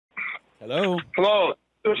Hello. Hello,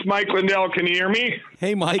 this is Mike Lindell. Can you hear me?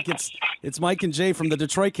 Hey, Mike. It's Mike and Jay from the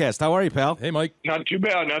Detroit Cast. How are you, pal? Hey, Mike. Not too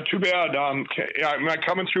bad, not too bad. Am I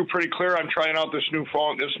coming through pretty clear? I'm trying out this new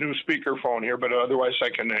phone, this new speaker phone here, but otherwise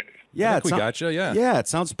I can. Yeah, we gotcha. Yeah. Yeah, it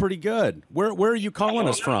sounds pretty good. Where are you calling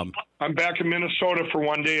us from? I'm back in Minnesota for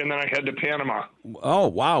one day, and then I head to Panama. Oh,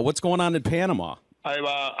 wow. What's going on in Panama? I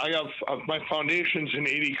have my foundations in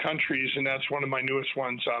 80 countries, and that's one of my newest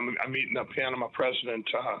ones. I'm meeting the Panama president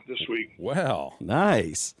this week. Well,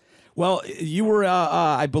 nice. Well, you were,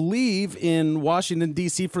 I believe, in Washington,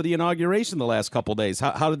 D.C. for the inauguration the last couple days.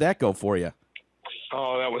 How did that go for you?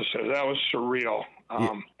 Oh, that was surreal.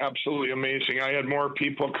 Absolutely amazing. I had more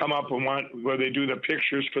people come up and where they do the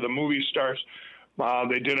pictures for the movie stars.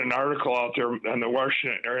 They did an article out there in the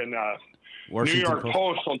Washington New York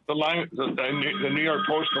Post. The New York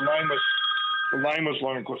Post. The line was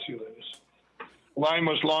longer. Go see this. The line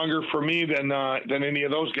was longer for me than any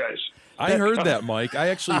of those guys. I heard that, Mike. I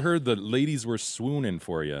actually heard the ladies were swooning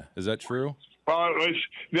for you. Is that true? Well, it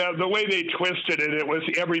was the way they twisted it. It was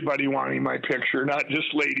everybody wanting my picture, not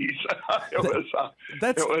just ladies. And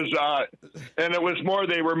it was more.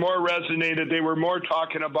 They were more resonated. They were more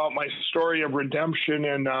talking about my story of redemption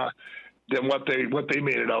and than what they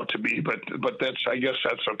made it out to be. But I guess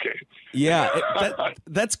that's okay. Yeah,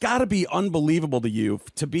 that's got to be unbelievable to you,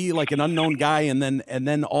 to be like an unknown guy and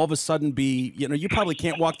then all of a sudden be, you probably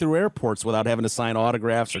can't walk through airports without having to sign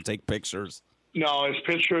autographs or take pictures. No, it's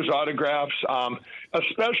pictures, autographs,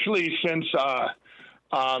 especially since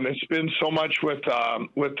it's been so much with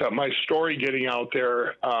my story getting out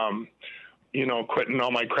there, quitting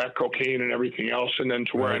all my crack cocaine and everything else, and then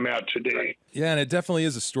to where I'm at today. Yeah, and it definitely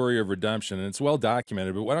is a story of redemption, and it's well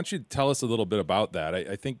documented. But why don't you tell us a little bit about that?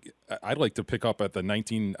 I think I'd like to pick up at the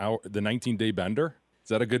 19-day bender. Is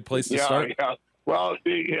that a good place to start? Yeah. Well,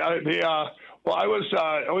 I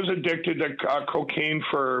was addicted to cocaine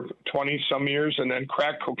for 20-some years, and then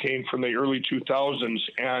crack cocaine from the early 2000s.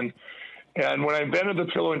 And when I invented the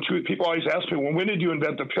pill, people always ask me, well, when did you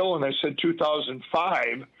invent the pill? And I said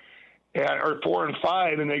 2005, or 4 and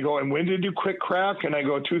 5. And they go, and when did you quit crack? And I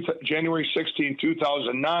go, January 16,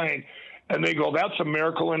 2009. And they go, that's a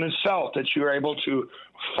miracle in itself that you're able to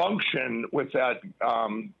function with that,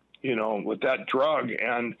 with that drug.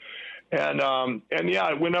 And yeah,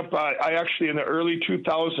 I went up. I actually, in the early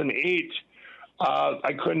 2008,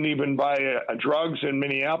 I couldn't even buy drugs in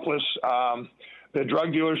Minneapolis. The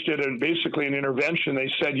drug dealers did basically an intervention.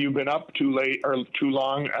 They said, you've been up too late or too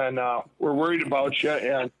long, and we're worried about you.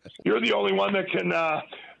 And you're the only one that can.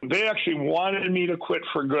 They actually wanted me to quit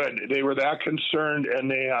for good. They were that concerned,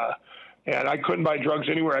 and and I couldn't buy drugs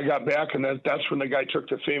anywhere. I got back, and that's when the guy took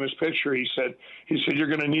the famous picture. He said, you're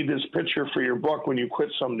going to need this picture for your book when you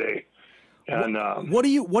quit someday. And what do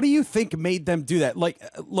you think made them do that? Like,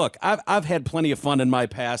 look, I've had plenty of fun in my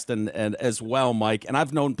past and as well, Mike, and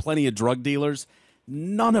I've known plenty of drug dealers.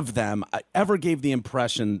 None of them ever gave the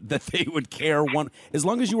impression that they would care as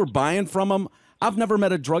long as you were buying from them. I've never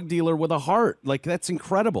met a drug dealer with a heart. Like, that's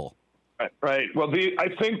incredible. Right. Well, I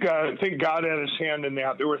think God had his hand in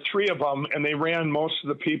that. There were 3 of them, and they ran most of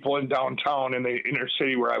the people in downtown in the inner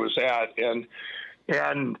city where I was at,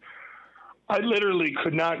 and I literally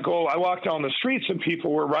could not go. I walked down the streets and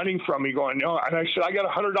people were running from me going, no. And I said, I got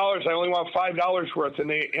 $100. I only want $5 worth.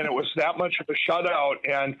 And it was that much of a shutout.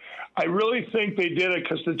 And I really think they did it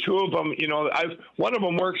because the 2 of them, one of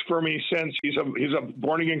them works for me since he's a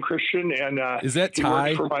born again Christian. And is that he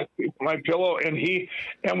Ty? worked for my pillow. And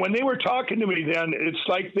when they were talking to me then, it's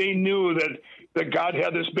like they knew that God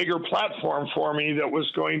had this bigger platform for me that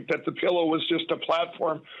the pillow was just a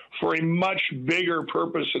platform for a much bigger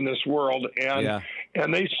purpose in this world. And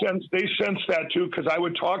they sensed that too, because I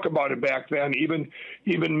would talk about it back then, even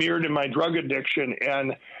mirrored in my drug addiction.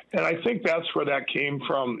 And I think that's where that came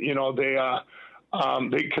from. Because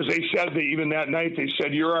they said that even that night, they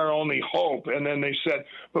said, you're our only hope. And then they said,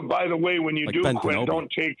 but by the way, when you do quit, don't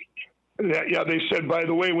take. Yeah, they said, by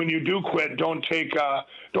the way, when you do quit, don't take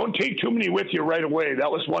too many with you right away.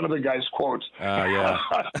 That was one of the guy's quotes. Yeah.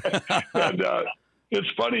 And it's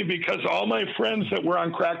funny because all my friends that were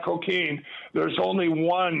on crack cocaine, there's only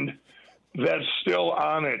one that's still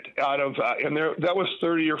on it and that was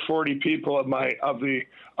 30 or 40 people out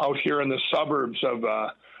here in the suburbs of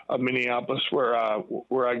Minneapolis where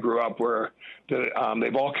I grew up, where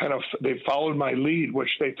they've all they followed my lead,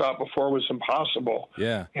 which they thought before was impossible.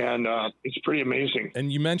 Yeah. And it's pretty amazing.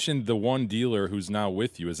 And you mentioned the one dealer who's now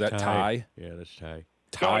with you. Is that Ty? Yeah, that's Ty.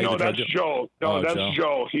 No, that's Joe. No, that's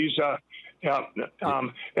Joe. He's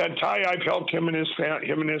and Ty, I've helped him and his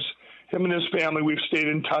family. We've stayed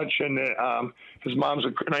in touch, and his mom's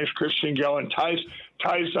a nice Christian gal. And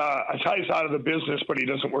Ty's out of the business, but he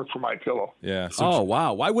doesn't work for MyPillow. Yeah. So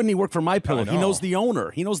wow. Why wouldn't he work for MyPillow? He knows the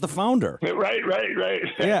owner. He knows the founder. Right.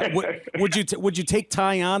 Yeah. Would you take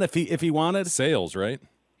Ty on if he wanted? Sales, right?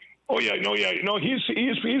 Oh yeah. No,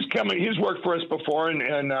 he's coming. He's worked for us before and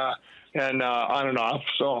on and off.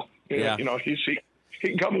 So yeah. He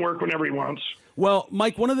can come and work whenever he wants. Well,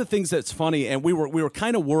 Mike, one of the things that's funny, and we were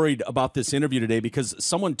kind of worried about this interview today because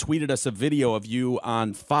someone tweeted us a video of you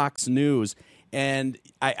on Fox News, and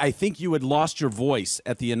I think you had lost your voice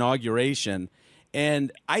at the inauguration,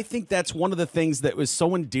 and I think that's one of the things that was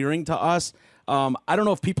so endearing to us. I don't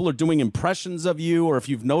know if people are doing impressions of you or if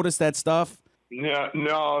you've noticed that stuff. Yeah,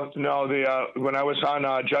 no. When I was on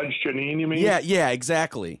Judge Janine, you mean? Yeah,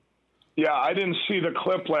 exactly. Yeah, I didn't see the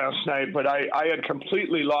clip last night, but I had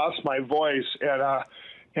completely lost my voice,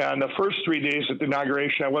 and the first 3 days at the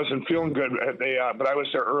inauguration, I wasn't feeling good. But I was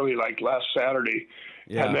there early, like last Saturday,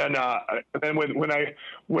 yeah. And then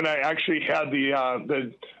when I actually had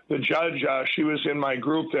the judge, she was in my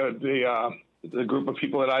group, the group of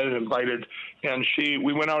people that I had invited, and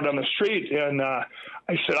we went out on the street, and I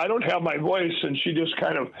said I don't have my voice, and she just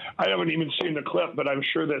I haven't even seen the clip, but I'm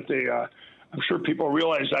sure that I'm sure people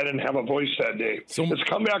realized I didn't have a voice that day. So it's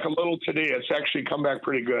come back a little today. It's actually come back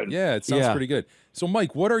pretty good. Yeah, it sounds pretty good. So,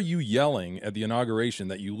 Mike, what are you yelling at the inauguration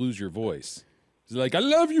that you lose your voice? Is it like, I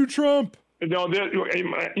love you, Trump? No,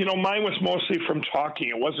 mine was mostly from talking.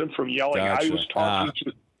 It wasn't from yelling. Gotcha. I was talking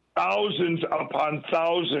to thousands upon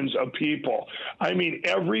thousands of people. I mean,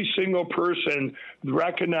 every single person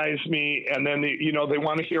recognized me, and then they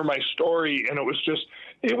want to hear my story, and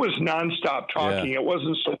it was nonstop talking. Yeah. It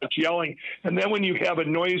wasn't so much yelling. And then when you have a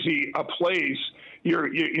noisy place, your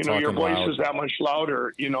voice loud. is that much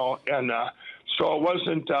louder. And so it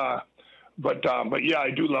wasn't. But yeah,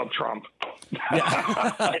 I do love Trump.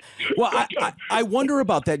 Yeah. Well, I wonder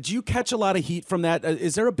about that. Do you catch a lot of heat from that?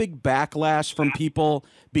 Is there a big backlash from people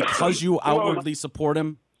because you outwardly support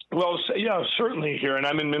him? Well, yeah, certainly here, and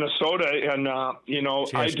I'm in Minnesota, and I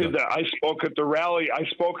did that. I spoke at the rally. I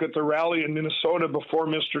spoke at the rally in Minnesota before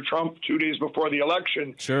Mr. Trump, 2 days before the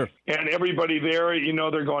election. Sure. And everybody there,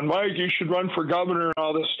 they're going, Mike, you should run for governor and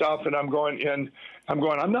all this stuff. And I'm going,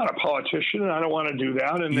 I'm not a politician, and I don't want to do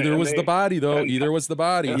that. And Either was the body, though. Either was the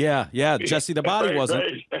body. Yeah. Jesse the body wasn't.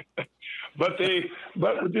 Right. But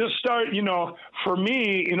this start, for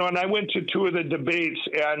me, and I went to 2 of the debates,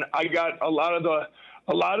 and I got a lot of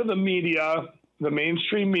the media, the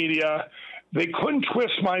mainstream media, they couldn't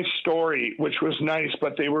twist my story, which was nice,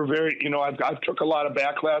 but they were very, I've took a lot of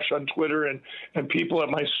backlash on Twitter and people at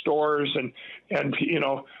my stores and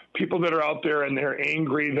people that are out there and they're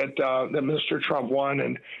angry that Mr. Trump won.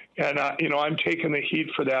 And I'm taking the heat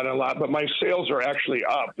for that a lot, but my sales are actually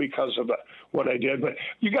up because of what I did. But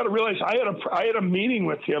you got to realize I had a meeting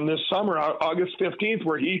with him this summer, August 15th,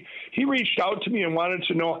 where he reached out to me and wanted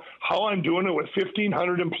to know how I'm doing it with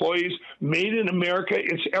 1,500 employees, made in America.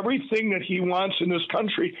 It's everything that he wants in this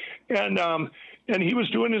country. And he was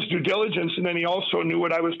doing his due diligence, and then he also knew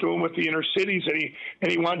what I was doing with the inner cities,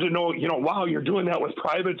 and he wanted to know, wow, you're doing that with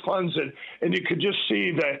private funds, and you could just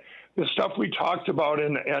see the stuff we talked about,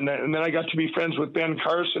 and then I got to be friends with Ben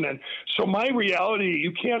Carson, and so my reality,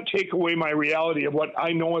 you can't take away my reality of what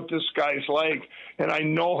I know what this guy's like, and I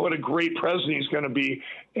know what a great president he's going to be,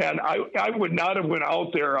 and I would not have went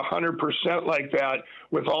out there 100% like that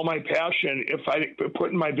with all my passion if I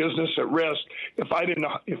put my business at risk, if I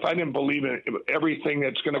didn't believe in everything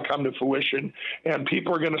that's going to come to fruition, and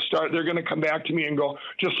people are going to they're going to come back to me and go,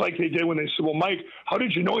 just like they did when they said, well, Mike, how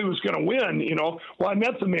did you know he was going to win? Well, I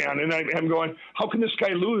met the man, and I'm going, how can this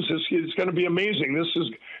guy lose? It's going to be amazing.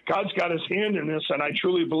 God's got his hand in this, and I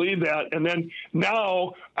truly believe that. And then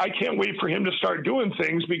now I can't wait for him to start doing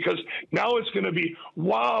things, because now it's going to be,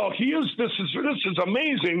 wow, this is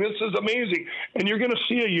amazing. This is amazing. And you're going to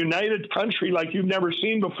see a united country like you've never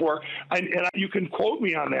seen before. And you can quote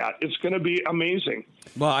me on that. It's going to be amazing.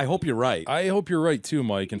 Well, I hope you're right. I hope you're right too,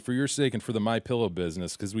 Mike, and for your sake and for the MyPillow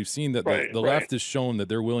business, because we've seen that the left has shown that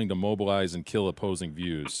they're willing to mobilize and kill opposing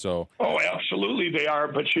views. So, oh, absolutely they are.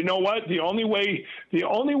 But you know what? The only way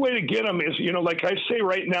to get them is, like I say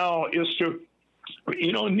right now, is to,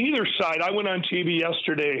 neither side. I went on TV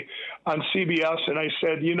yesterday on CBS, and I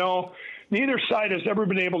said, neither side has ever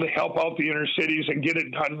been able to help out the inner cities and get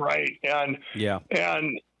it done right.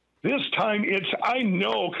 And this time I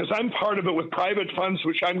know, because I'm part of it with private funds,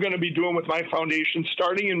 which I'm going to be doing with my foundation,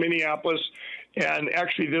 starting in Minneapolis and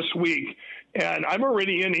actually this week. And I'm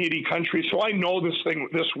already in 80 countries, so I know this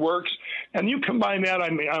works. And you combine that,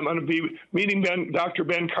 I'm going to be meeting Dr.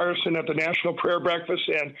 Ben Carson at the National Prayer Breakfast,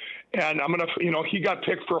 and I'm going to, he got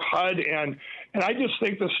picked for HUD, and I just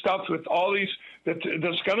think the stuff with all these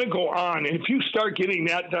that's going to go on, and if you start getting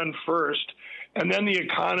that done first, and then the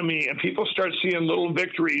economy, and people start seeing little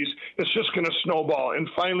victories, it's just going to snowball. And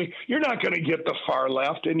finally, you're not going to get the far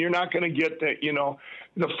left, and you're not going to get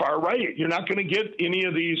the far right. You're not going to get any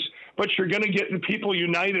of these, but you're going to get the people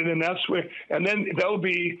united, and that's where. And then they'll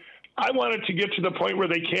be. I want it to get to the point where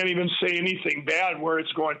they can't even say anything bad. Where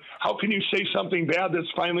it's going, how can you say something bad that's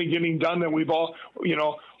finally getting done that we've all,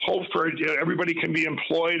 hope for? Everybody can be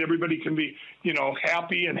employed, everybody can be,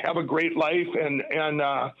 happy and have a great life, and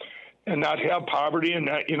not have poverty, and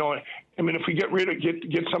that, if we get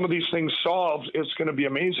some of these things solved, it's going to be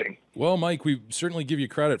amazing. Well, Mike, we certainly give you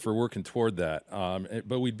credit for working toward that.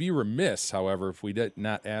 But we'd be remiss, however, if we did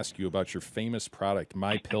not ask you about your famous product,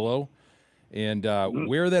 MyPillow, and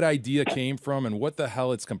where that idea came from and what the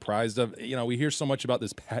hell it's comprised of. We hear so much about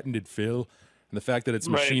this patented fill and the fact that it's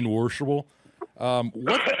machine washable. You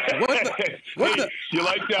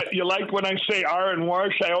like that? You like when I say R and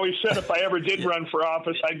wash? I always said if I ever did run for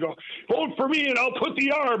office, I'd go, vote for me and I'll put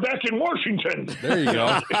the R back in Washington. There you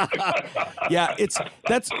go. Yeah,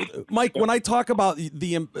 that's Mike. When I talk about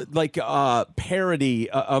the parody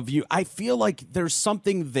of you, I feel like there's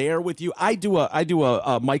something there with you. I do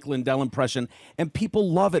a Mike Lindell impression, and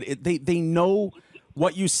people love it. They know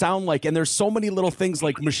what you sound like, and there's so many little things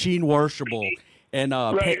like machine washable. And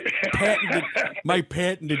patented, my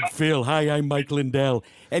patented Phil. Hi, I'm Mike Lindell.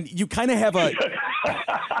 And you kind of have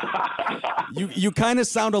you kind of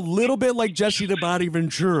sound a little bit like Jesse the Body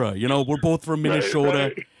Ventura. We're both from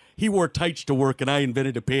Minnesota. Right. He wore tights to work, and I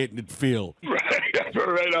invented a patented Phil.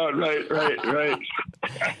 Right on. Right.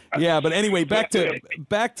 Yeah, but anyway, back to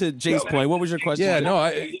Jay's point. What was your question? Yeah,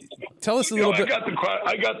 no, tell us a little bit.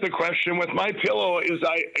 I got the question with MyPillow. I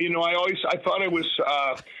thought it was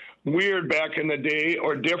weird back in the day,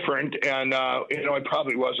 or different, and I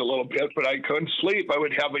probably was a little bit, but I couldn't sleep. I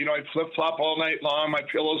would have, I'd flip flop all night long. My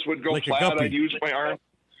pillows would go flat. I'd use my arm,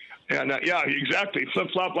 and yeah, exactly,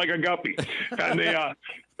 flip flop like a guppy. And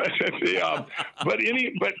but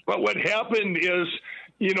what happened is,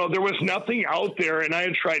 there was nothing out there, and I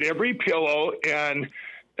had tried every pillow and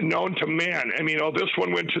known to man. This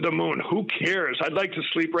one went to the moon. Who cares? I'd like to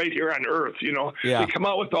sleep right here on Earth. Yeah. They come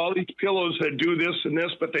out with all these pillows that do this and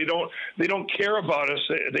this, but they don't care about us.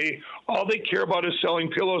 All they care about is selling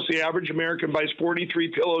pillows. The average American buys 43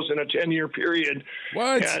 pillows in a 10-year period.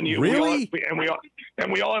 What? Really?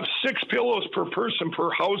 We all have 6 pillows per person per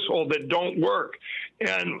household that don't work.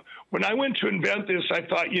 And when I went to invent this, I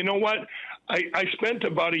thought, you know what? I spent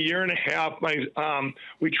about a year and a half.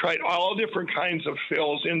 We tried all different kinds of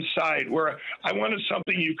fills inside, where I wanted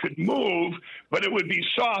something you could move, but it would be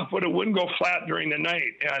soft, but it wouldn't go flat during the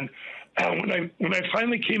night. And when I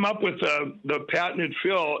finally came up with the patented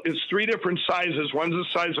fill, it's 3 different sizes. One's the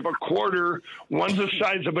size of a quarter, one's the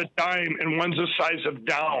size of a dime, and one's the size of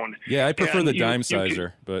down. Yeah, I prefer the dime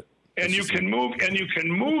sizer, but you can move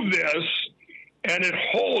this. And it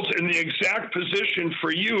holds in the exact position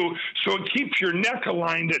for you, so it keeps your neck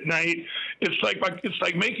aligned at night. It's like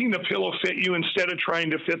making the pillow fit you instead of trying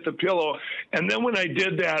to fit the pillow. And then when I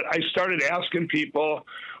did that, I started asking people,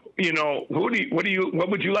 what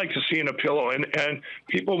would you like to see in a pillow? And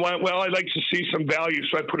people went, well, I'd like to see some value,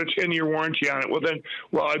 so I put a 10-year warranty on it.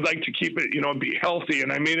 I'd like to keep it, be healthy,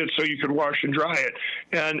 and I made it so you could wash and dry it,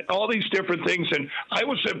 and all these different things. And I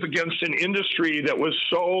was up against an industry that was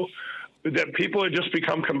that people had just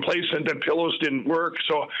become complacent that pillows didn't work.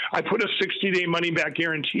 So I put a 60-day money-back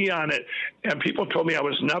guarantee on it, and people told me I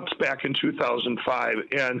was nuts back in 2005.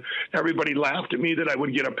 And everybody laughed at me that I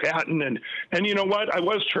would get a patent. And you know what? I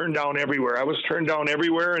was turned down everywhere.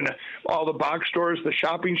 And all the box stores, the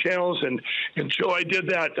shopping channels, and until I did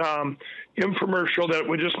that infomercial that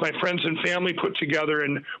just my friends and family put together,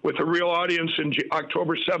 and with a real audience in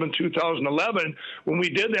October 7, 2011. When we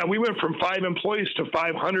did that, we went from 5 employees to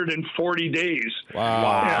 540 days.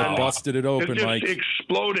 Wow. Busted it open, Mike. It just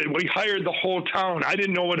exploded. We hired the whole town. I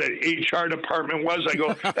didn't know what an HR department was. I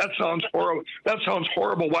go, that sounds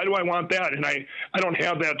horrible. Why do I want that? And I don't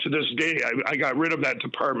have that to this day. I got rid of that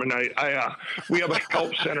department. We have a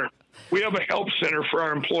help center. We have a help center for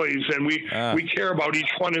our employees, and we care about each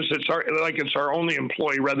one as it's our only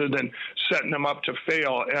employee, rather than setting them up to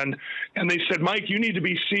fail. And they said, Mike, you need to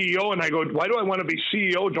be CEO. And I go, why do I want to be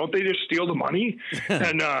CEO? Don't they just steal the money?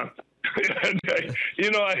 And I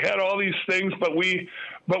had all these things, but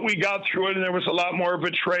but we got through it, and there was a lot more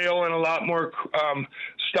betrayal and a lot more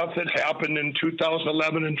stuff that happened in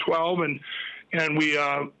 2011 and 12, and we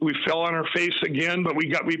fell on our face again, but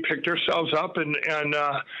we picked ourselves up, and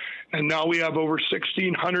now we have over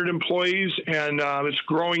 1,600 employees, and it's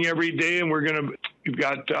growing every day, and we've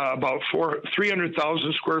got about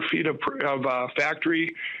 300,000 square feet of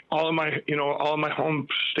factory, all in my home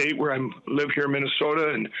state where I live here in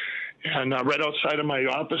Minnesota, and right outside of my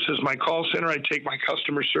office is my call center. I take my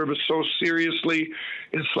customer service so seriously.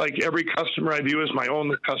 It's like every customer I view as my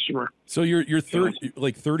own customer. So you're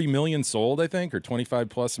like 30 million sold, I think, or 25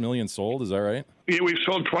 plus million sold. Is that right? Yeah, we've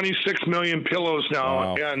sold 26 million pillows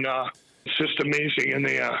now, wow. And it's just amazing. And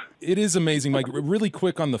it is amazing, Mike. Really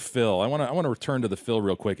quick on the fill. I want to return to the fill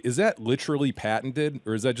real quick. Is that literally patented,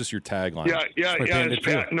 or is that just your tagline? Yeah. It's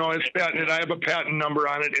patented. No, it's patented. I have a patent number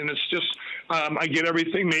on it, and it's just I get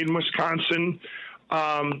everything made in Wisconsin.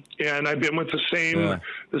 And I've been with the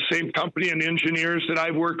same company and engineers that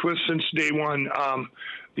I've worked with since day one. And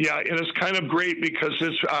it's kind of great because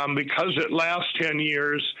it lasts 10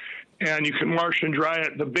 years, and you can wash and dry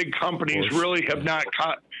it. The big companies really have not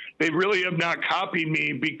copied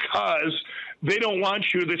me because they don't want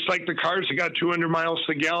you. It's like the cars that got 200 miles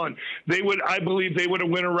a gallon. I believe they would have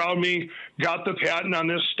went around me, got the patent on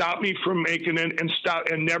this, stopped me from making it,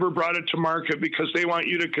 and never brought it to market because they want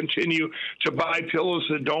you to continue to buy pillows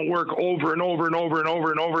that don't work over and over and over and over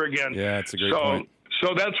and over again. Yeah, that's a great point.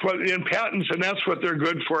 So that's what in patents, and that's what they're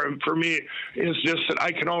good for. And for me, is just that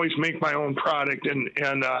I can always make my own product, and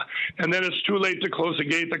then it's too late to close the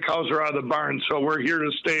gate. The cows are out of the barn, so we're here to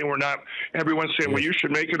stay. And we're not. Everyone's saying, well, you should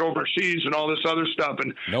make it overseas and all this other stuff.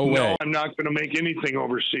 And no, I'm not going to make anything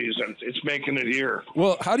overseas. It's making it here.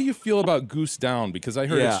 Well, how do you feel about Goose Down? Because I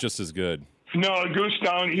heard it's just as good. No, Goose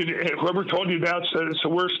Down. Whoever told you that said it's the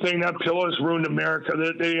worst thing. That pillow has ruined America.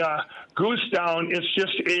 Goose Down. It's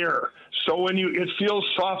just air. So it feels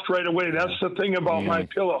soft right away. That's the thing about my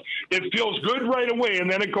pillow. It feels good right away, and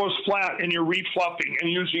then it goes flat, and you're refluffing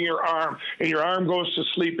and using your arm, and your arm goes to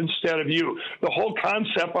sleep instead of you. The whole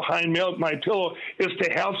concept behind my pillow is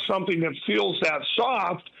to have something that feels that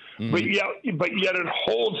soft, but yet it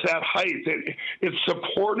holds that height. It's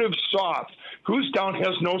supportive, soft. Goose Down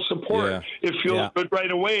has no support. Yeah. It feels good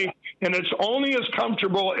right away, and it's only as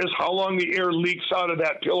comfortable as how long the air leaks out of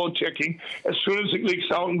that pillow ticking. As soon as it leaks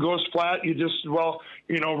out and goes flat, you just,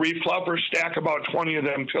 refluff or stack about 20 of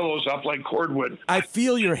them pillows up like cordwood. I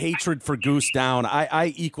feel your hatred for Goose Down.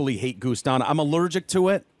 I equally hate Goose Down. I'm allergic to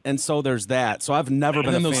it. And so there's that. So I've never been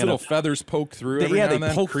a fan of... And those little feathers poke through every now and then. Yeah,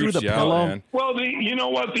 they poke through the pillow. Man. Well, you know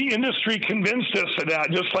what? The industry convinced us of that,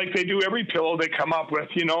 just like they do every pillow they come up with,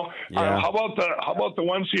 How about the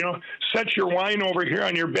ones, set your wine over here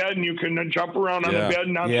on your bed and you can jump around on the bed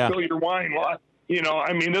and not spill your wine. Well,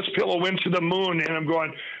 this pillow went to the moon, and I'm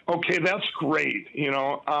going, okay, that's great.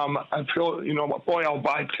 I feel, boy, I'll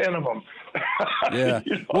buy 10 of them. Yeah.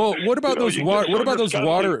 Well, what about those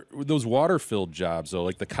water-filled jobs though,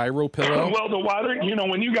 like the Cairo pillow? Well, the water,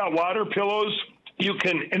 when you got water pillows, you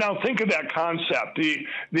can, and I'll think of that concept.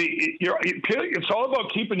 It's all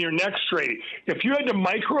about keeping your neck straight. If you had to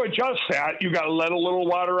micro adjust that, you got to let a little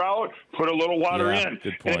water out, put a little water in.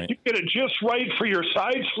 Good point. And if you get it just right for your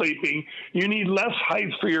side sleeping, you need less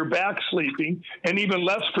height for your back sleeping, and even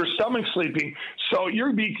less for stomach sleeping. So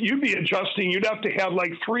you'd be adjusting. You'd have to have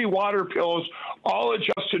like 3 water pillows, all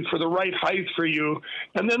adjusted for the right height for you,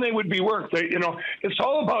 and then they would be worked. It's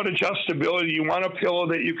all about adjustability. You want a pillow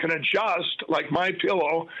that you can adjust, like my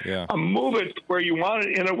pillow, move it where you want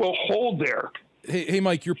it, and it will hold there. Hey,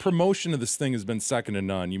 Mike, your promotion of this thing has been second to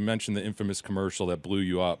none. You mentioned the infamous commercial that blew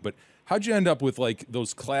you up, but how'd you end up with like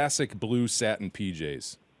those classic blue satin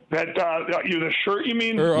PJs? The shirt, you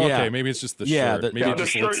mean? Okay, maybe it's just the shirt. Maybe it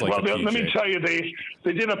just looks like a PJ. Let me tell you,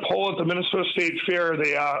 they did a poll at the Minnesota State Fair.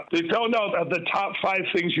 They found out of the top 5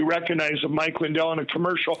 things you recognize of Mike Lindell in a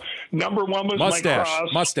commercial. Number 1 was mustache. Mike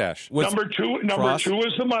Cross. Mustache. Number two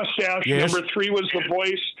was the mustache. Yes. Number 3 was the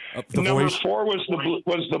voice. Number 4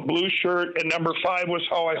 was the blue shirt, and number 5 was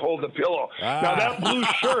how I hold the pillow. Now that blue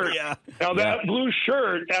shirt, that blue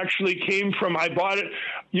shirt actually came from, I bought it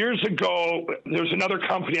years ago. There's another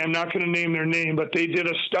company, I'm not going to name their name, but they did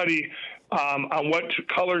a study on what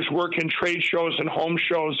colors work in trade shows and home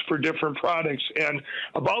shows for different products. And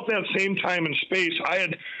about that same time and space, I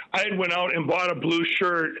had went out and bought a blue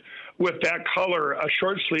shirt with that color, a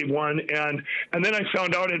short sleeve one, and then I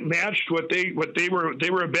found out it matched what they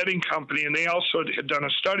were a bedding company, and they also had done a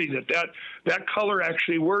study that color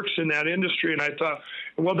actually works in that industry. And I thought,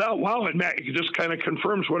 well, it just kind of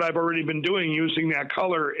confirms what I've already been doing using that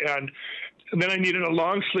color. And And then I needed a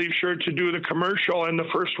long sleeve shirt to do the commercial. And the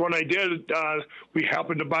first one I did, we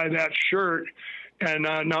happened to buy that shirt. And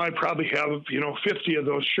now I probably have, 50 of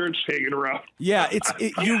those shirts hanging around. Yeah,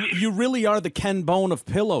 you really are the Ken Bone of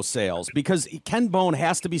pillow sales, because Ken Bone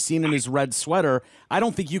has to be seen in his red sweater. I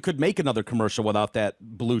don't think you could make another commercial without that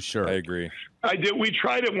blue shirt. I agree. I did. We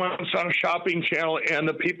tried it once on a shopping channel, and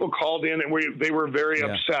the people called in, and they were very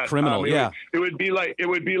upset. Criminal, It would be like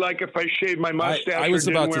if I shaved my mustache. I was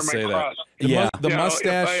or didn't about wear to my say cross. that. The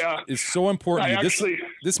mustache is so important.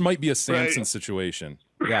 This might be a Samson right. situation.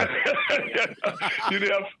 Yeah. You'd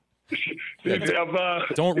have.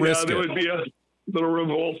 Don't risk it. There would be a little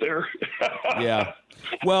revolt there. Yeah.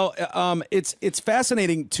 Well, it's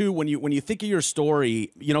fascinating too when you think of your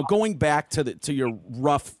story. Going back to your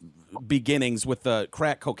rough beginnings with the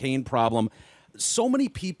crack cocaine problem. So many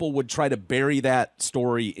people would try to bury that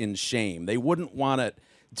story in shame. They wouldn't want it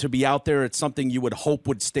to be out there. It's something you would hope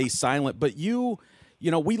would stay silent. But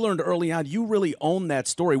we learned early on, you really own that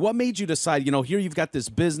story. What made you decide, here you've got this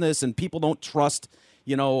business and people don't trust,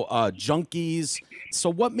 junkies. So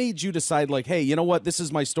what made you decide, like, hey, you know what, this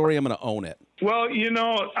is my story, I'm going to own it? Well,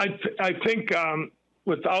 I think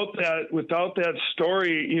without that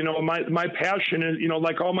story, my passion is,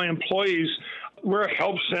 like all my employees, we're a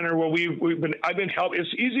help center where I've been help. It's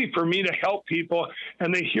easy for me to help people,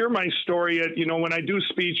 and they hear my story at, when I do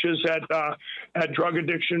speeches at drug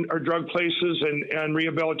addiction or drug places and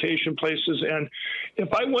rehabilitation places. And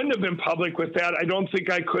if I wouldn't have been public with that, I don't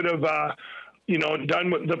think I could have, done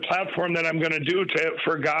with the platform that I'm going to do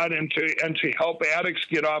for God and to help addicts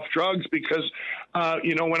get off drugs. Because,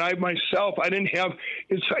 when I didn't have,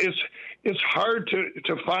 it's hard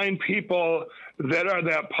to find people that are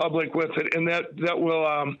that public with it and that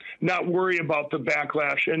will not worry about the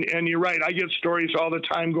backlash. And you're right. I get stories all the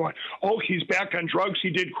time going, oh, he's back on drugs.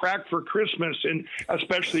 He did crack for Christmas. And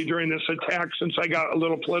especially during this attack, since I got a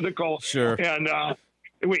little political. Sure. And,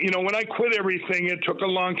 when I quit everything, it took a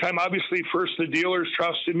long time. Obviously, first the dealers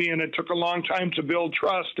trusted me, and it took a long time to build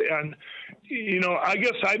trust. And, I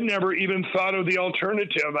guess I've never even thought of the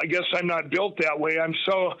alternative. I guess I'm not built that way. I'm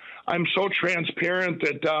so transparent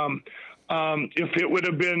that if it would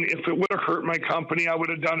have hurt my company, I would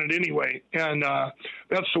have done it anyway. And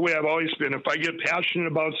that's the way I've always been. If I get passionate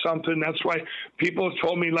about something, that's why people have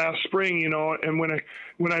told me last spring, and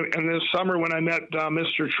this summer when I met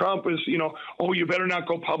Mr. Trump is, oh, you better not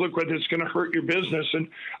go public with it. It's going to hurt your business. And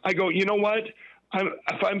I go, you know what?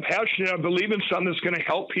 If I'm passionate, I believe in something that's going to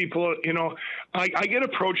help people. I get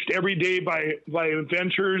approached every day by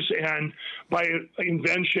inventors and by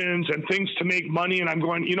inventions and things to make money. And I'm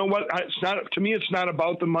going, you know what? To me, it's not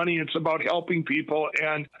about the money. It's about helping people.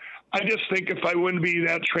 And I just think if I wouldn't be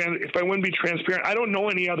transparent, I don't know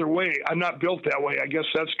any other way. I'm not built that way. I guess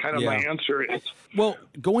that's kind of my answer. Well,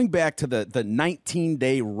 going back to the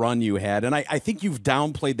 19-day run you had, and I think you've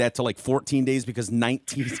downplayed that to like 14 days because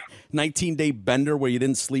 19-day bender where you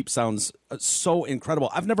didn't sleep sounds so incredible.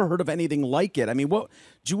 I've never heard of anything like it. I mean, do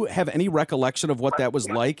you have any recollection of what that was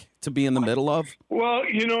like to be in the middle of? Well,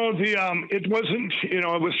 it wasn't, it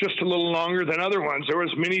was just a little longer than other ones. There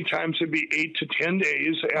was many times it'd be 8 to 10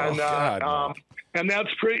 days. And, and that's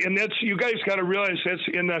you guys got to realize that's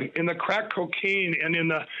in the crack cocaine and in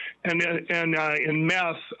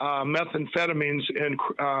meth, methamphetamines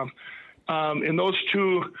and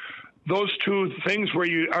those two things where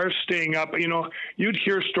you are staying up, you'd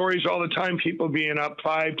hear stories all the time, people being up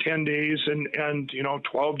 5, 10 days and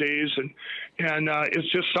 12 days. And it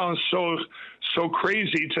just sounds so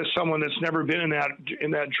crazy to someone that's never been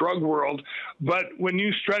in that drug world. But when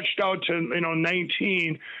you stretched out to,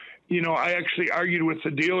 19, I actually argued with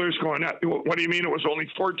the dealers going, what do you mean it was only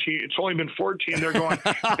 14? It's only been 14. They're going,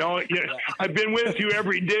 I've been with you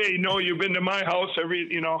every day. No, you've been to my house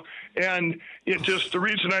and it just, the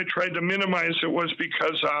reason I tried to minimize it was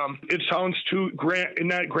because it sounds too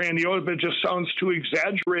not grandiose, but it just sounds too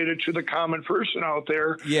exaggerated to the common person out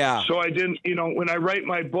there. Yeah. So I didn't, when I write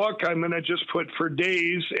my book, I'm going to just put for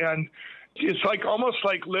days. And it's like almost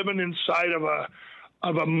like living inside of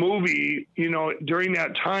a movie, during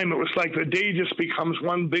that time. It was like the day just becomes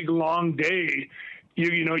one big long day.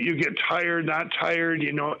 You get tired, not tired,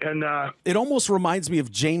 and it almost reminds me of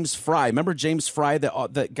James Fry. Remember James Fry,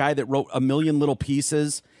 the guy that wrote A Million Little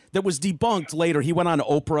Pieces, that was debunked later. He went on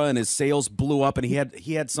Oprah and his sales blew up, and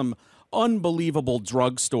he had some unbelievable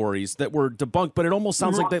drug stories that were debunked. But it almost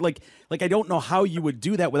sounds like that, like I don't know how you would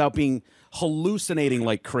do that without being hallucinating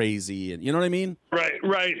like crazy. And you know what I mean?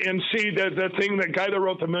 Right. And see, the guy that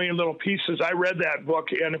wrote The Million Little Pieces, I read that book,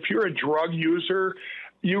 and if you're a drug user,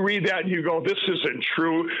 you read that and you go, this isn't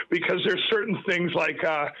true, because there's certain things like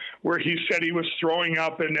where he said he was throwing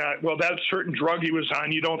up, and well, that certain drug he was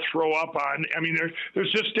on, you don't throw up on. I mean,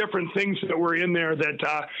 there's just different things that were in there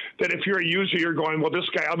that that if you're a user, you're going, well, this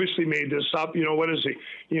guy obviously made this up. You know, what is he?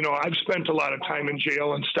 You know, I've spent a lot of time in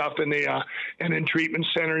jail and stuff, and in treatment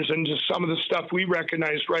centers, and just some of the stuff we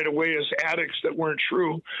recognized right away as addicts that weren't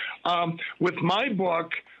true. With my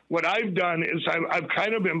book, what I've done is I've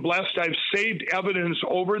kind of been blessed. I've saved evidence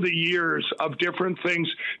over the years of different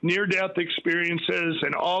things, near-death experiences,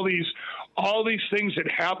 and all these things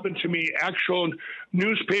that happened to me, actual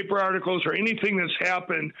newspaper articles or anything that's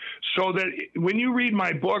happened, so that when you read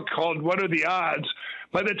my book called What Are the Odds,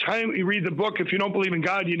 by the time you read the book, if you don't believe in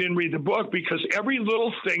God, you didn't read the book, because every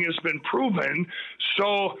little thing has been proven.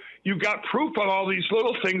 So you got proof of all these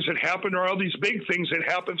little things that happened, or all these big things that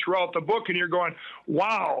happened throughout the book, and you're going,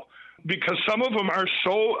 wow. Because some of them are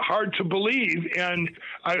so hard to believe, and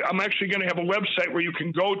I'm actually going to have a website where you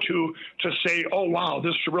can go to say, oh, wow,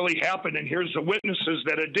 this really happened, and here's the witnesses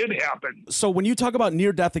that it did happen. So when you talk about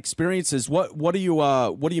near-death experiences, what do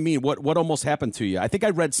you mean? What almost happened to you? I think I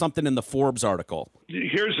read something in the Forbes article.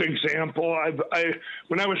 Here's an example.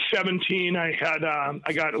 When I was 17, I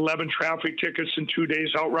got 11 traffic tickets in 2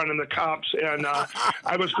 days outrunning the cops, and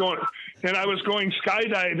I was going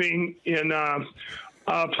skydiving in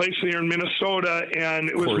place here in Minnesota, and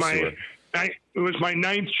it was my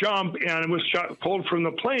ninth jump, and it was pulled from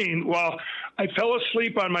the plane. Well, I fell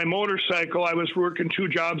asleep on my motorcycle. I was working 2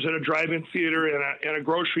 jobs at a drive-in theater and a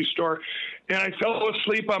grocery store, and I fell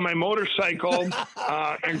asleep on my motorcycle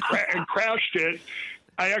and crashed it.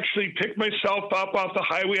 I actually picked myself up off the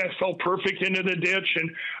highway. I fell perfect into the ditch,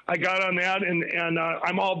 and I got on that, and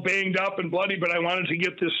I'm all banged up and bloody, but I wanted to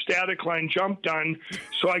get this static line jump done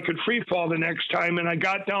so I could free fall the next time. And I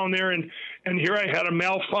got down there, and here I had a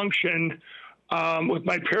malfunction with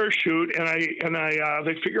my parachute, and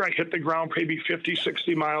they figure I hit the ground maybe 50,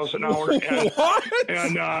 60 miles an hour.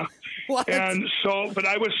 And, What? And so, but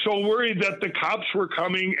I was so worried that the cops were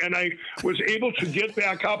coming, and I was able to get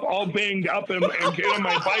back up all banged up and get on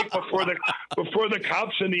my bike before the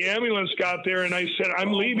cops and the ambulance got there. And I said,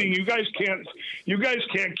 I'm leaving. You guys can't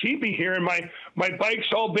keep me here. And my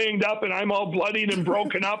bike's all banged up, and I'm all bloodied and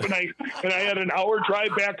broken up. And I had an hour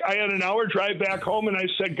drive back. I had an hour drive back home, and I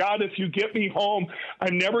said, God, if you get me home,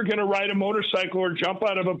 I'm never going to ride a motorcycle or jump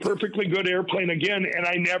out of a perfectly good airplane again. And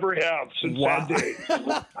I never have since that day.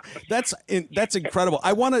 That's incredible.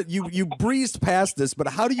 I want to, you breezed past this, but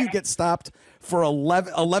how do you get stopped for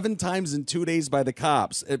 11 times in 2 days by the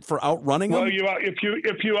cops for outrunning them? Well,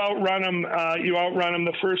 if you outrun them, you outrun them.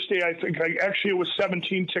 The first day, I think, actually it was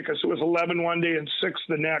 17 tickets. It was 11 one day and 6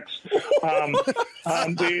 the next.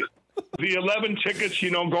 The 11 tickets,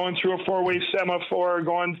 going through a 4-way semaphore,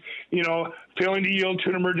 failing to yield to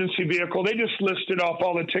an emergency vehicle. They just listed off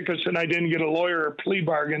all the tickets, and I didn't get a lawyer or plea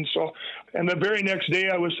bargain. So, and the very next day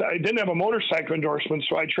I didn't have a motorcycle endorsement.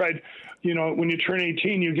 So I tried, when you turn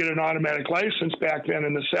 18, you get an automatic license back then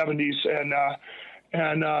in the 70s.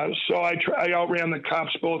 So I outran the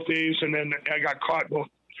cops both days, and then I got caught both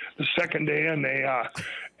the second day, and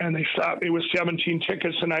they stopped. It was 17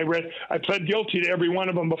 tickets, and I pled guilty to every one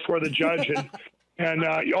of them before the judge, and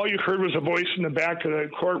all you heard was a voice in the back of the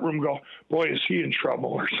courtroom go, "Boy, is he in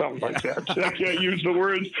trouble," or something like that. So I can't use the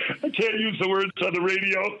words. I can't use the words on the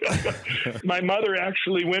radio. My mother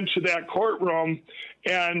actually went to that courtroom,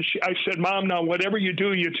 and I said, "Mom, now whatever you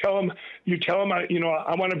do, you tell him,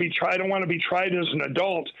 I want to be tried. I don't want to be tried as an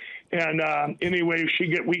adult." And anyway,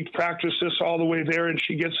 we practiced this all the way there, and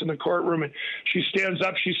she gets in the courtroom, and she stands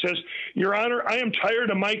up. She says, "Your Honor, I am tired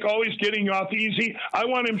of Mike always getting off easy. I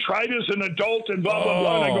want him tried as an adult," and blah, blah,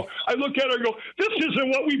 blah. And I look at her and go, "This isn't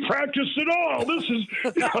what we practiced at all. This is..."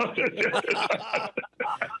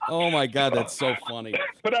 Oh, my God, that's so funny.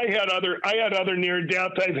 But I had other near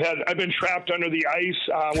death. I've been trapped under the ice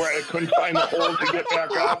where I couldn't find the hole to get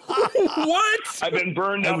back up. What? I've been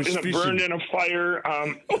burned in a fire.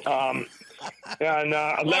 And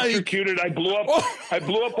electrocuted. I blew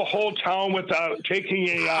up a whole town without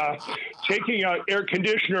taking a air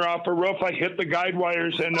conditioner off a roof. I hit the guide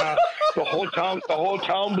wires, and the whole town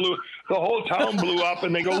blew up.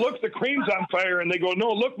 And they go, "Look, the crane's on fire." And they go,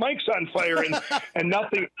 "No, look, Mike's on fire." And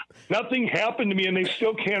nothing happened to me, and they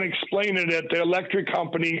still can't explain it at the electric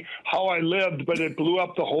company how I lived, but it blew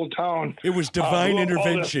up the whole town. It was divine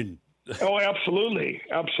intervention. Oh, absolutely.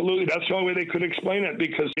 Absolutely. That's the only way they could explain it,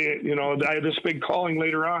 because, I had this big calling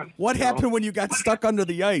later on. What happened when you got stuck under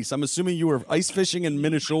the ice? I'm assuming you were ice fishing in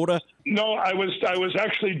Minnesota? No, I was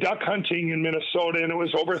actually duck hunting in Minnesota, and it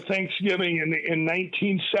was over Thanksgiving in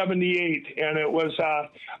 1978. And it was I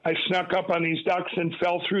snuck up on these ducks and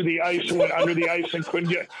fell through the ice and went under the ice and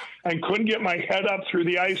couldn't get my head up through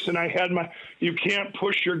the ice. And I had you can't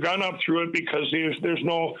push your gun up through it because there's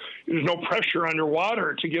no pressure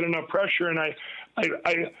underwater to get enough pressure. And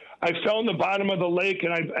I fell in the bottom of the lake,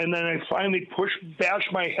 and then I finally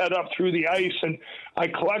bashed my head up through the ice, and I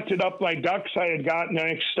collected up my ducks I had gotten, and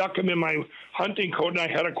I stuck them in my hunting coat, and I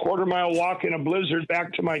had a quarter-mile walk in a blizzard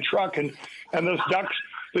back to my truck, and the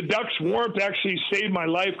ducks' warmth actually saved my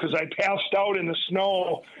life because I passed out in the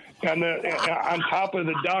snow and on top of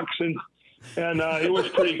the ducks, and it was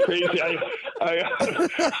pretty crazy. I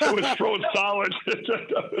was frozen solid.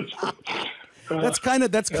 That's kind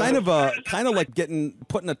of like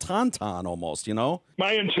putting a tauntaun almost, you know.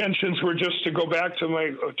 My intentions were just to go back to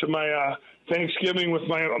my Thanksgiving with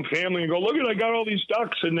my family and go, look, I got all these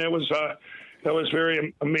ducks, and that was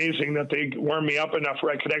very amazing that they warmed me up enough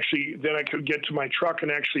where I could get to my truck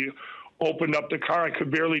and actually opened up the car. I could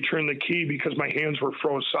barely turn the key because my hands were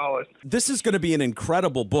froze solid. This is going to be an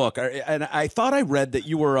incredible book, and I thought I read that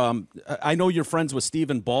you were. I know you're friends with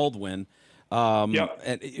Stephen Baldwin. Yep.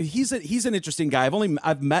 And he's an interesting guy.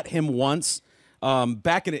 I've met him once.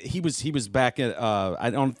 He was back in. I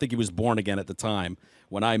don't think he was born again at the time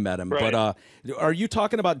when I met him. Right. But are you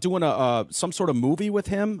talking about doing some sort of movie with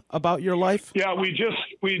him about your life? Yeah, we're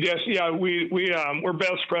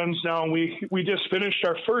best friends now. And we just finished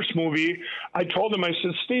our first movie. I told him, I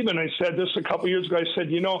said, Stephen, I said this a couple years ago. I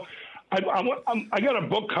said, I got a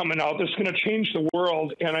book coming out that's going to change the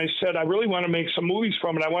world, and I said I really want to make some movies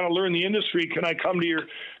from it. I want to learn the industry. Can I come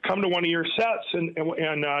to one of your sets? And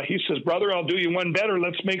he says, brother, I'll do you one better.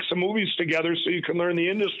 Let's make some movies together so you can learn the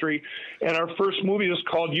industry. And our first movie is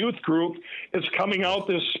called Youth Group. It's coming out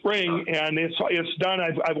this spring, and it's done.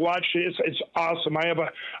 I've watched it. It's awesome. I have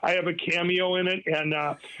a cameo in it, and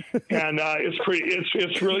it's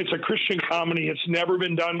a Christian comedy. It's never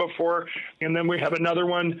been done before. And then we have another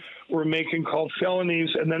one we're making called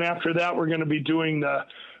Felonies, and then after that we're going to be doing the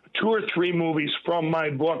 2 or 3 movies from my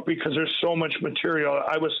book because there's so much material.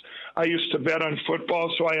 I used to bet on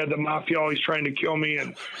football, so I had the mafia always trying to kill me,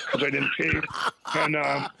 and because I didn't pay. And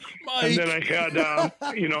then I had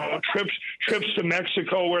trips to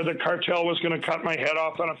Mexico where the cartel was going to cut my head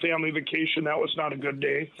off on a family vacation. That was not a good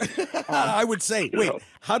day. I would say. Wait,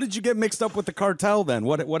 how did you get mixed up with the cartel then?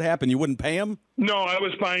 What happened? You wouldn't pay them? No, I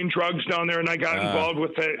was buying drugs down there, and I got involved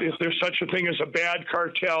with if there's such a thing as a bad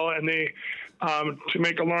cartel, and they. To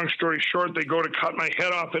make a long story short, they go to cut my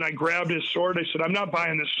head off, and I grabbed his sword. I said, I'm not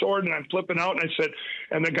buying this sword, and I'm flipping out. And I said,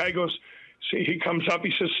 and the guy goes, see, he comes up,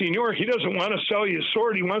 he says, Senor, he doesn't want to sell you a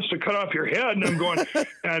sword. He wants to cut off your head. And I'm going,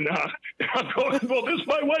 and I'm going, well,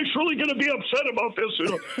 my wife's really going to be upset about this.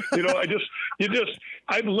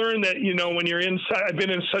 I've learned that, when you're inside, I've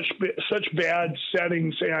been in such bad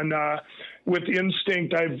settings, and with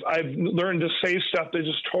instinct, I've learned to say stuff that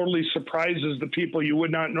just totally surprises the people you would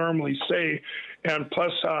not normally say. And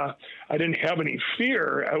plus, I didn't have any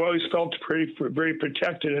fear. I've always felt very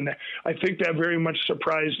protected, and I think that very much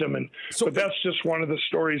surprised them. And but that's just one of the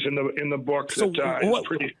stories in the book. So is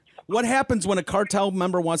pretty. What happens when a cartel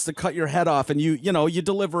member wants to cut your head off, and you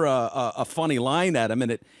deliver a funny line at him,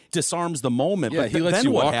 and it disarms the moment? Yeah, but he lets then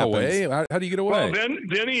you what walk happens? away. How do you get away? Well,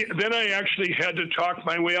 then I actually had to talk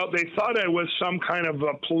my way out. They thought I was some kind of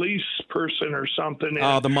a police person or something.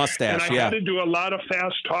 The mustache. And I had to do a lot of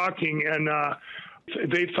fast talking, and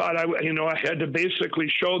they thought I had to basically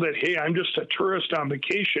show that, hey, I'm just a tourist on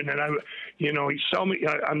vacation, and I'm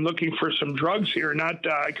looking for some drugs here. Not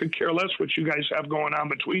I could care less what you guys have going on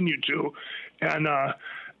between you two, and I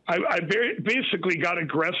basically got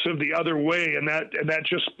aggressive the other way, and that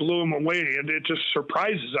just blew them away, and it just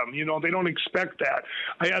surprises them. They don't expect that.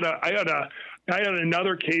 I had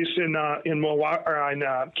another case in Milwaukee, or in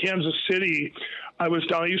Kansas City. I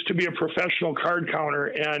used to be a professional card counter,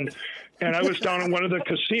 and I was down in one of the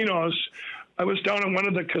casinos. And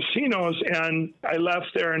I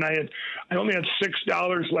left there, and I only had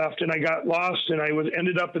 $6 left, and I got lost, and I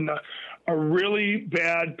ended up in a really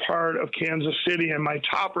bad part of Kansas City, and my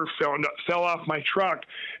topper fell off my truck,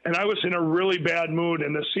 and I was in a really bad mood,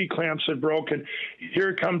 and the C-clamps had broken.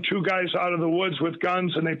 Here come 2 guys out of the woods with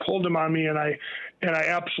guns, and they pulled them on me, and and I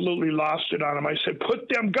absolutely lost it on him. I said, put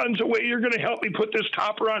them guns away. You're going to help me put this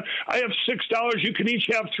topper on. I have $6. You can each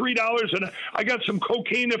have $3, and I got some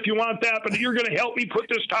cocaine if you want that, but you're going to help me put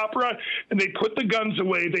this topper on. And they put the guns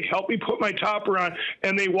away. They helped me put my topper on,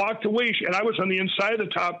 and they walked away. And I was on the inside of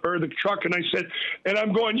the truck, and I said, and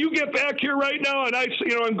I'm going, you get back here right now. And I said,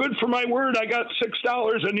 you know, I'm good for my word. I got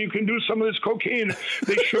 $6, and you can do some of this cocaine.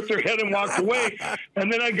 They shook their head and walked away.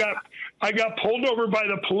 And then I got pulled over by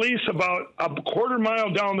the police about a quarter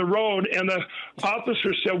mile down the road, and the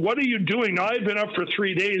officer said, what are you doing? Now, I've been up for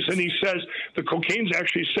 3 days, and he says, the cocaine's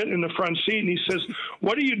actually sitting in the front seat, and he says,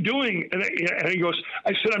 what are you doing? And he goes,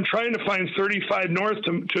 I said, I'm trying to find 35 north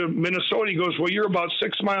to Minnesota. He goes, well, you're about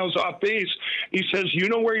 6 miles off base. He says, you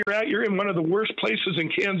know where you're at? You're in one of the worst places in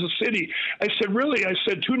Kansas City. I said, really? I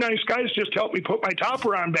said, 2 nice guys just helped me put my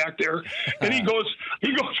topper on back there. And he goes,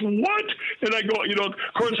 what? And I go, you know,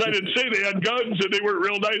 of course I didn't say they had guns and they were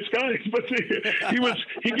real nice guys, but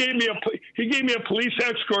he gave me a police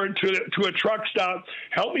escort to a truck stop,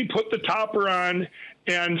 helped me put the topper on,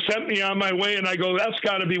 and sent me on my way. And I go, that's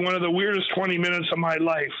got to be one of the weirdest 20 minutes of my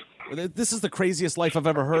life. This is the craziest life I've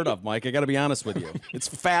ever heard of, Mike. I got to be honest with you. It's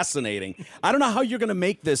fascinating. I don't know how you're going to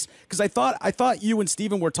make this, because I thought you and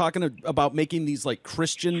Steven were talking about making these like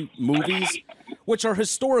Christian movies, which are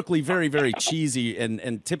historically very, very cheesy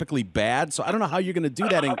and typically bad. So I don't know how you're going to do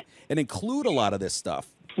that and include a lot of this stuff.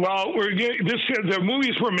 Well, the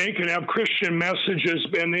movies we're making have Christian messages,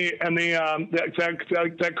 and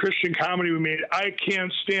that Christian comedy we made, I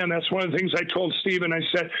can't stand. That's one of the things I told Steven. I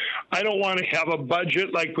said, I don't want to have a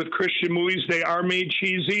budget like with Christian movies. They are made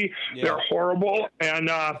cheesy. Yeah. They're horrible, and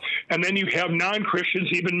then you have non-Christians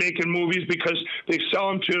even making movies because they sell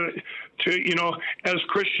them to you know, as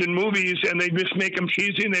Christian movies, and they just make them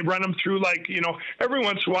cheesy, and they run them through, like, you know, every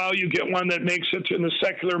once in a while you get one that makes it in the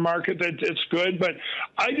secular market that it's good, but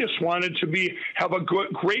I just wanted to have a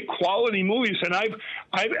great quality movies, and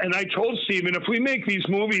I told Steven, if we make these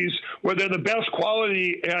movies where they're the best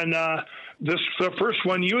quality, and the first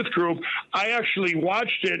one, Youth Group, I actually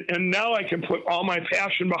watched it, and now I can put all my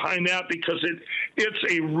passion behind that because it's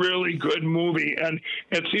a really good movie, and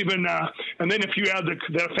it's even and then if you add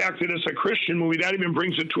the fact that it's a Christian movie, that even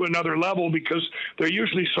brings it to another level because they're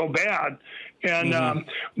usually so bad. And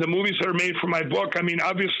the movies that are made for my book, I mean,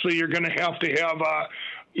 obviously you're going to have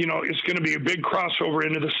you know, it's going to be a big crossover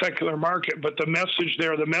into the secular market, but the message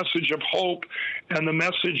there, the message of hope and the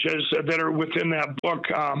messages that are within that book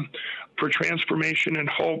for transformation and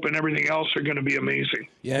hope and everything else are going to be amazing.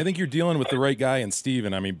 Yeah, I think you're dealing with the right guy in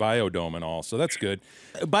Steven. I mean, Biodome and all, so that's good.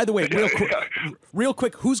 By the way, real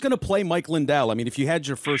quick, who's going to play Mike Lindell? I mean, if you had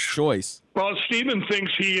your first choice. Well, Steven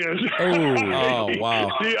thinks he is. Oh, wow.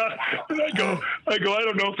 Yeah, I go, I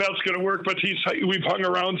don't know if that's going to work, but we've hung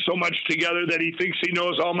around so much together that he thinks he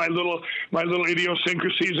knows all my little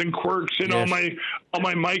idiosyncrasies and quirks and all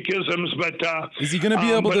my Mike-isms. But is he going to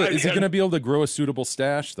be able to? Is he going to be able to grow a suitable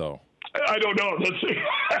stash though? I don't know.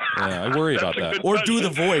 Yeah, I worry about that. Or do the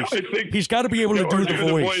voice. I think, he's got to be able to do the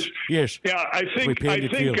voice. Yes. Yeah, I think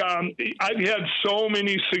I've had so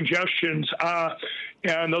many suggestions,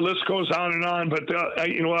 and the list goes on and on. But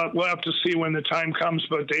you know, we'll have to see when the time comes.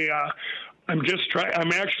 But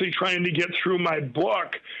I'm actually trying to get through my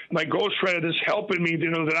book. My ghostwriter is helping me. You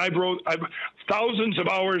know that I've thousands of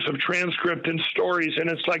hours of transcript and stories, and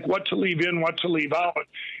it's like what to leave in, what to leave out.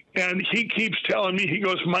 And he keeps telling me, he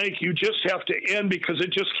goes, Mike, you just have to end because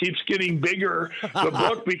it just keeps getting bigger, the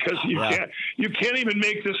book, because you can't even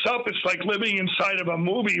make this up. It's like living inside of a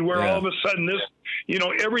movie where all of a sudden you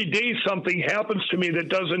know, every day something happens to me that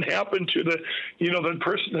doesn't happen to the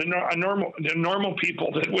person, the normal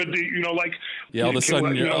people that would, you know, like. Yeah, all of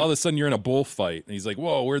a sudden you're in a bullfight, and he's like,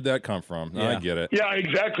 whoa, where'd that come from? No, I get it. Yeah,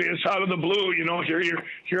 exactly. It's out of the blue. You know,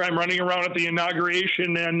 here I'm running around at the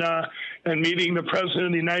inauguration and meeting the president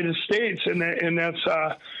of the United States, and that's.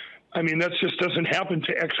 I mean, that just doesn't happen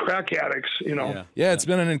to ex-crack addicts, you know. Yeah, it's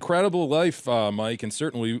been an incredible life, Mike, and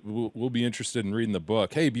certainly we'll be interested in reading the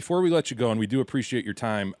book. Hey, before we let you go, and we do appreciate your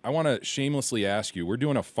time, I want to shamelessly ask you, we're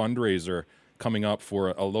doing a fundraiser coming up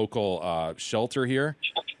for a local shelter here.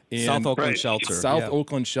 South Oakland Shelter. South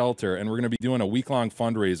Oakland Shelter, and we're going to be doing a week-long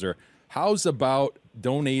fundraiser. How's about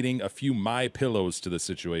donating a few My Pillows to the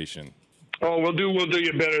situation? Oh, we'll do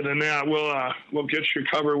you better than that. We'll get you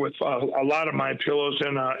covered with a lot of My Pillows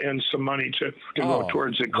and some money to go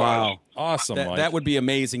towards the cause. Wow, awesome! That would be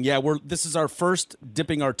amazing. Yeah, this is our first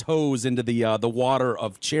dipping our toes into the water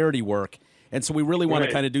of charity work, and so we really want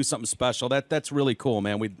to kind of do something special. That's really cool,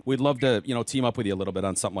 man. We'd love to team up with you a little bit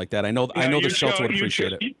on something like that. I know the shelter would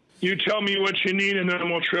appreciate it. You tell me what you need, and then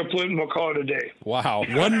we'll triple it, and we'll call it a day. Wow.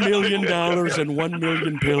 $1 million and 1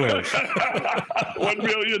 million pillows.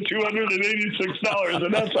 $1,286,000,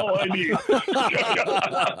 and that's all I need.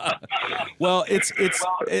 Well, it's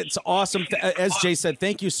awesome. As Jay said,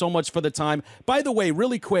 thank you so much for the time. By the way,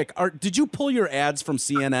 really quick, did you pull your ads from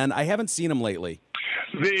CNN? I haven't seen them lately.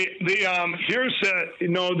 Here's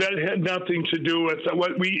that had nothing to do with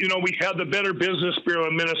what we had the Better Business Bureau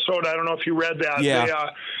in Minnesota. I don't know if you read that.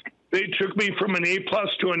 Yeah. They took me from an A+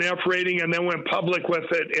 to an F rating and then went public with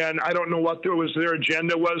it. And I don't know what their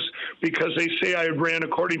agenda was, because they say I ran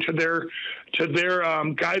according to their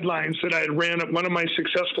guidelines, that I had ran one of my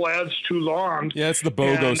successful ads too long. Yeah, it's the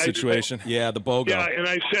BOGO situation. The BOGO. Yeah, and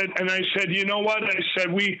I said, you know what? I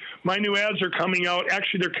said, my new ads are coming out.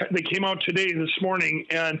 Actually, they came out today, this morning,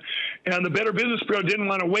 and the Better Business Bureau didn't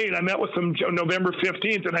want to wait. I met with them November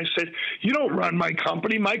 15th, and I said, you don't run my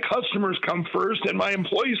company. My customers come first, and my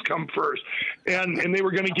employees come first. And they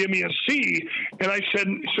were going to give me a C. And I said,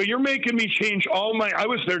 so you're making me change I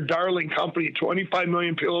was their darling company, 25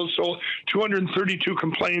 million pillows sold, 232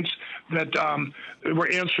 complaints that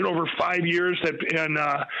were answered over 5 years. And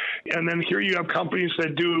then here you have companies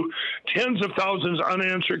that do tens of thousands of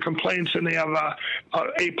unanswered complaints, and they have a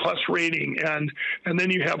A+ rating. And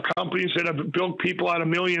then you have companies that have built people out of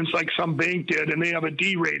millions, like some bank did, and they have a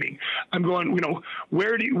D rating. I'm going,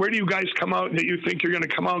 where do you guys come out that you think you're going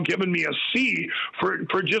to come out giving me a C for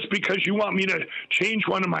just because you want me to change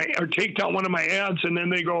or take down one of my ads? And then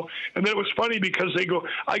they go, and then it was funny because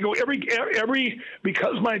I go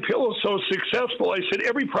because my pillow is so successful, I said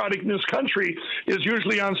every product in this country is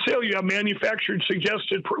usually on sale. You have manufactured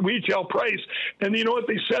suggested retail price, and you know what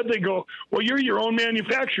they said? They go, well, you're your own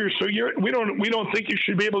manufacturer, so we don't think you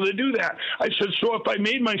should be able to do that. I said, so if I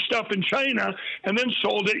made my stuff in China and then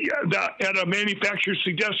sold it at a manufacturer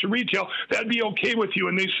suggested retail, that'd be okay with you?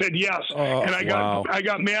 And they said yes. And I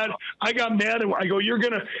got mad. And I go, you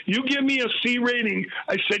give me a C rating.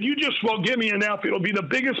 I said, you just give me an F. It'll be the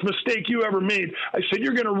biggest mistake you ever made. I said,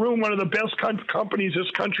 you're going to ruin one of the best companies this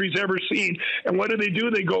country's ever seen. And what do?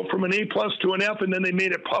 They go from an A+ to an F, and then they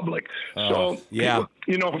made it public.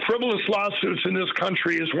 Frivolous lawsuits in this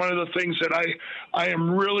country is one of the things that I am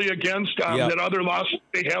really against. That other lawsuit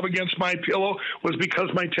they have against My Pillow was because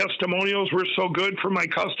my testimonials were so good for my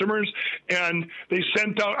customers, and they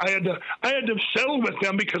sent out. I had to settle with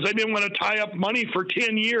them because I didn't want to tie up money for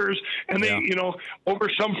 10 years, and they over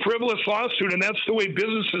some frivolous lawsuit. And that's the way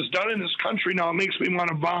business is done in this country now. It makes me want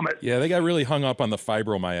to vomit. Yeah, they got really hung up on the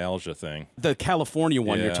fibromyalgia thing. The California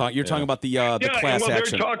one you're talking about the class action.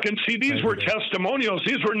 They're talking. See, these were testimonials.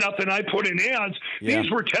 These were nothing I put in ads. These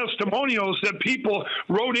were testimonials that people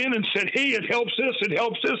wrote in and said, hey, it helps this, it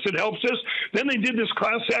helps this, it helps this. Then they did this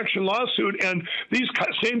class action lawsuit, and these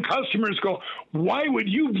same customers go, why would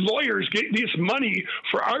you lawyers get this money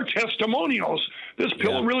for our testimonials? This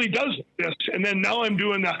pillow really does this. And then now I'm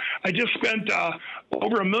doing I just spent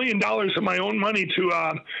over $1 million of my own money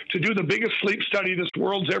to do the biggest sleep study this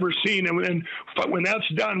world's ever seen. And when that's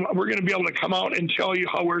done, we're going to be able to come out and tell you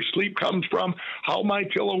where sleep comes from, how My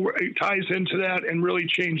Pillow ties into that, and really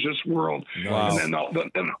change this world. Wow. And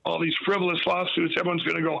then all these frivolous lawsuits, everyone's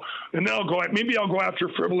going to go, and then maybe I'll go after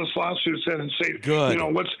frivolous lawsuits then and say, good.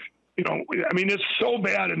 I mean, it's so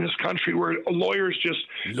bad in this country where lawyers just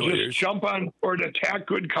jump on or attack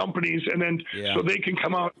good companies, and then so they can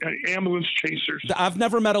come out ambulance chasers. I've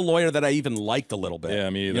never met a lawyer that I even liked a little bit. Yeah,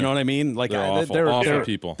 me either. You know what I mean? Like they're awful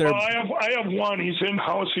people. Well, I have one. He's in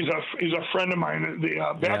house. He's a friend of mine.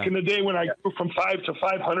 Back in the day when I grew from 5 to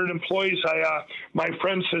 500 employees, my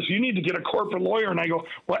friend says, you need to get a corporate lawyer, and I go,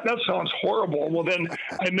 what? That sounds horrible. Well, then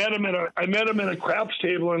I met him at a craps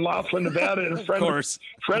table in Laughlin, Nevada, and a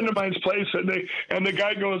friend of mine's place, and the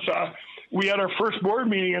guy goes, we had our first board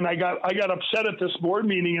meeting, and I got upset at this board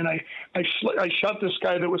meeting, and I shut this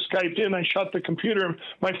guy that was Skyped in. I shut the computer, and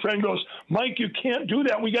my friend goes, Mike, you can't do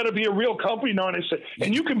that. We got to be a real company now. And I said,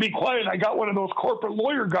 and you can be quiet. I got one of those corporate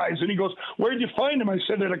lawyer guys. And he goes, where'd you find him? I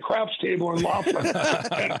said, at a craps table in Laughlin.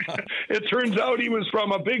 It turns out he was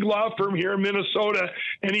from a big law firm here in Minnesota,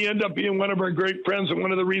 and he ended up being one of our great friends, and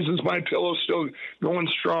one of the reasons My Pillow's still going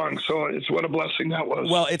strong. So it's what a blessing that was.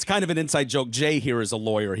 Well, it's kind of an inside joke. Jay here is a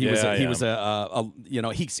lawyer. He was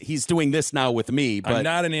he's doing this now with me, but I'm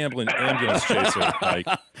not an ambulance chaser. Like,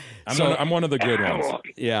 I'm one of the good ones.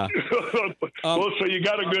 Yeah. Well, so you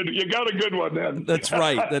got a good one then. That's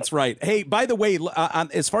right. That's right. Hey, by the way,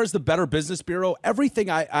 as far as the Better Business Bureau,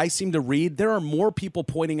 everything I seem to read, there are more people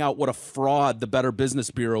pointing out what a fraud the Better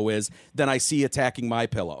Business Bureau is than I see attacking My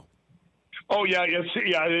Pillow. Oh yeah,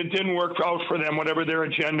 it didn't work out for them, whatever their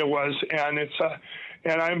agenda was, and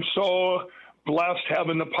and I'm so blessed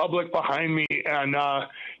having the public behind me. And,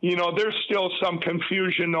 you know, there's still some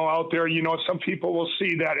confusion, though, out there. You know, some people will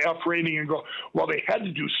see that F rating and go, well, they had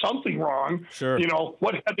to do something wrong. Sure. You know,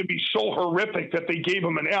 what had to be so horrific that they gave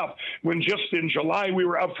them an F when just in July we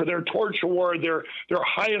were up for their Torch Award, their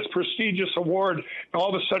highest prestigious award. And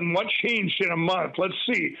all of a sudden, what changed in a month? Let's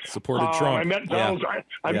see. Supported Trump. I met Donald.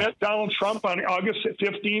 I met Donald Trump on August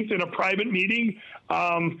 15th in a private meeting,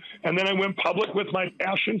 and then I went public with my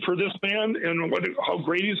passion for this man and how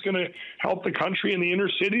great he's going to help the country in the inner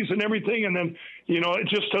cities and everything. And then, you know, it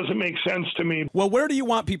just doesn't make sense to me. Well, where do you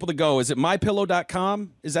want people to go? Is it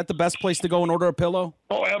mypillow.com? Is that the best place to go and order a pillow?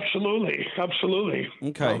 Oh, absolutely, absolutely.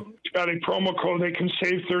 Okay. It's got a promo code. They can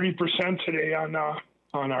save 30% today on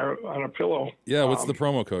a pillow. Yeah, what's the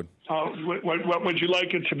promo code? What would you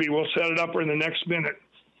like it to be? We'll set it up in the next minute.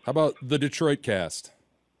 How about the Detroit Cast?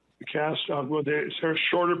 Cast. Is there a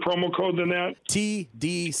shorter promo code than that?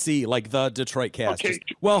 TDC, like the Detroit Cast. Okay.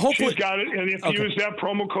 Well, hopefully. She's got it. And if you use that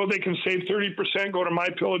promo code, they can save 30%. Go to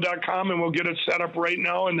mypillow.com and we'll get it set up right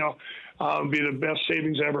now, and they'll be the best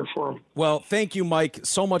savings ever for them. Well, thank you, Mike,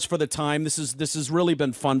 so much for the time. This has really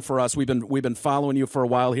been fun for us. We've been following you for a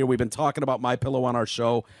while here. We've been talking about MyPillow on our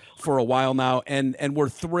show for a while now, and we're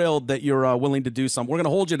thrilled that you're willing to do something. We're going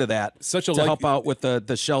to hold you to that. To help out with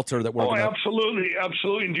the shelter that we're. Oh, absolutely,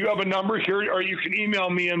 absolutely. And do you have a number here, or you can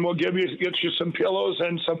email me, and we'll get you some pillows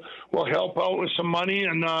and we'll help out with some money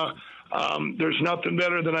and. There's nothing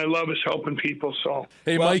better than I love is helping people. So,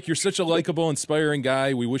 hey, Mike, you're such a likable, inspiring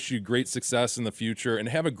guy. We wish you great success in the future and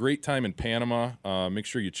have a great time in Panama. Make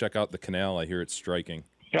sure you check out the canal. I hear it's striking.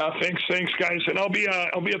 Yeah, thanks, guys. And I'll be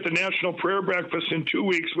at the National Prayer Breakfast in 2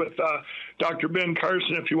 weeks with Dr. Ben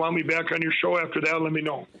Carson. If you want me back on your show after that, let me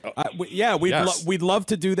know. We'd love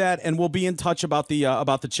to do that, and we'll be in touch about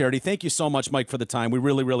the charity. Thank you so much, Mike, for the time. We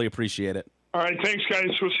really, really appreciate it. All right, thanks, guys.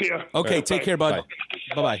 We'll see you. Okay, take care, bud.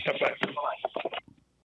 Bye-bye. Bye-bye.